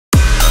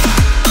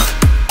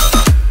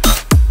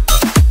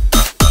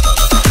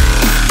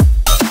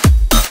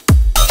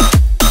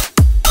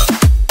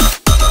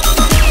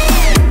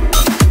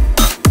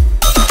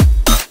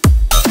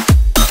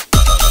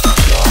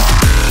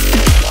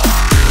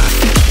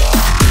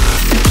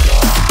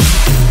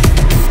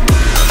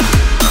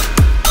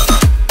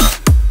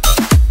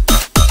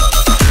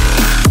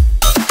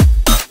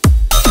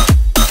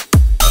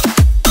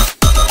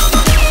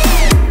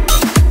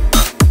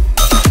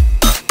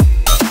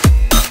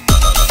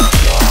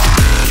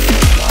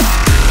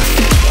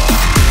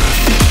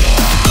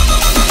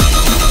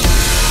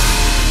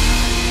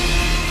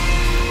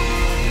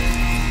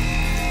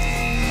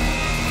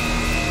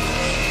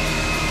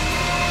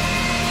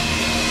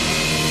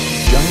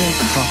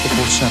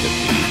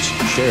centipedes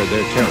share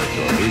their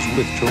territories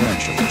with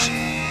tarantulas.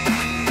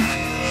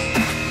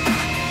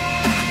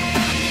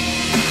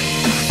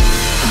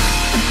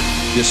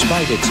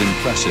 Despite its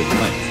impressive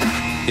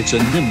length, it's a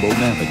nimble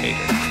navigator,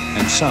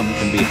 and some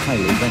can be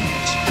highly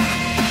venomous.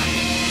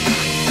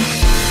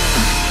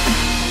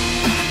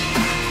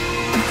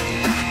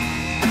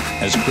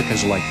 As quick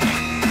as lightning,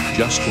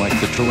 just like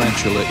the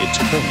tarantula it's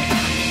killing,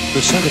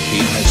 the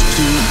centipede has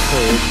two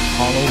curved,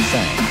 hollow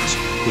fangs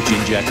which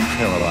inject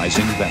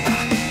paralyzing venom.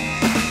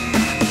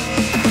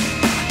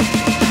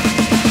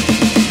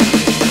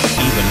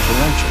 Even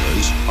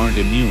tarantulas aren't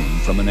immune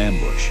from an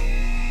ambush.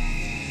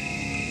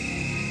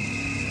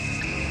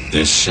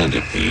 This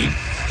centipede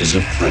is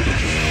a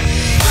predator.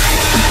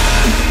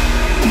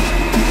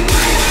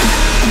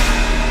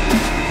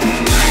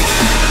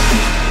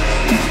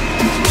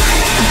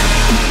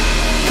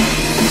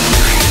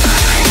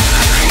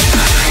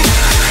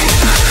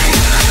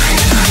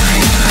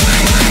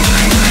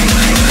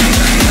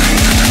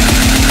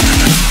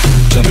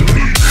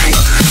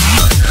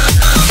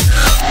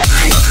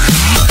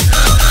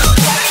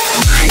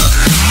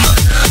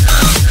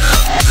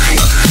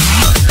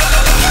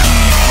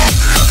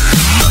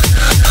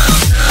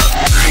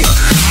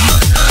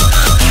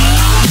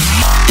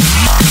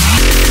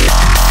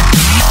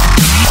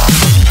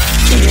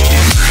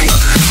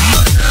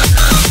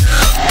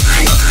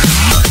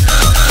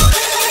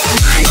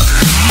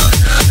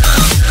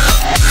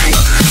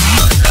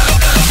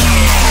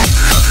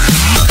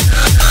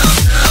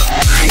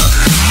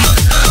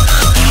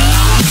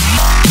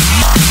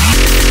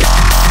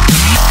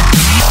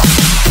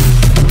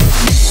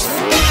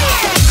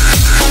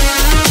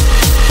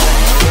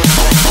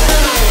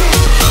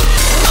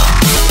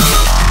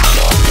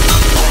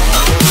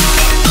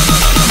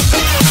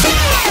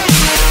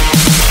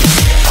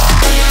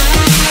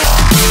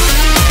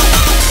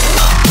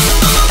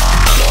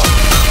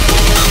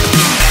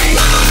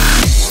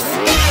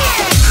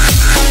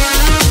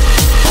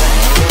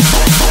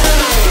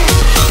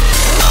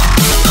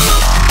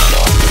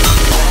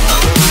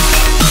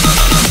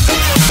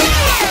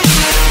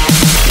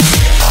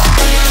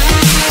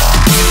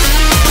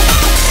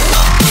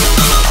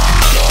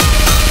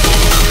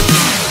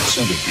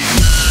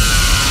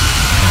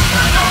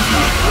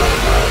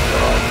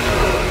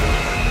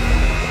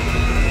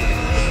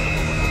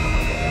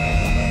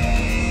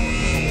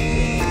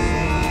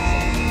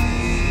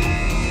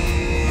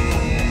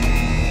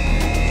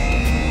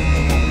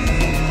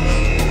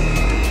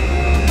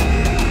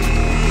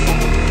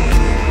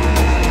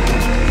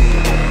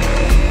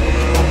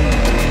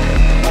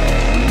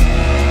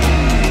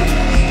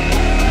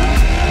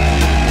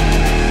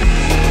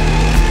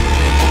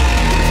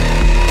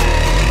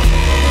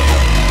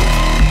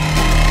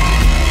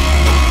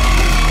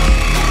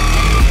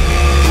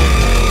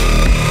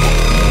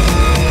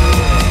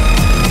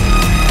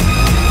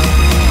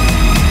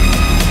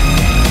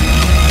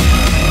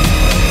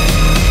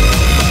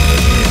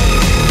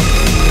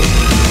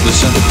 The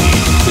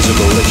centipede is a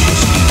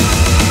voracious eater.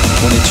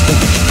 When it's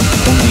finished,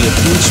 only a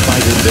few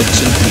spider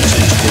bits and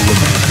pieces will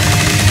remain.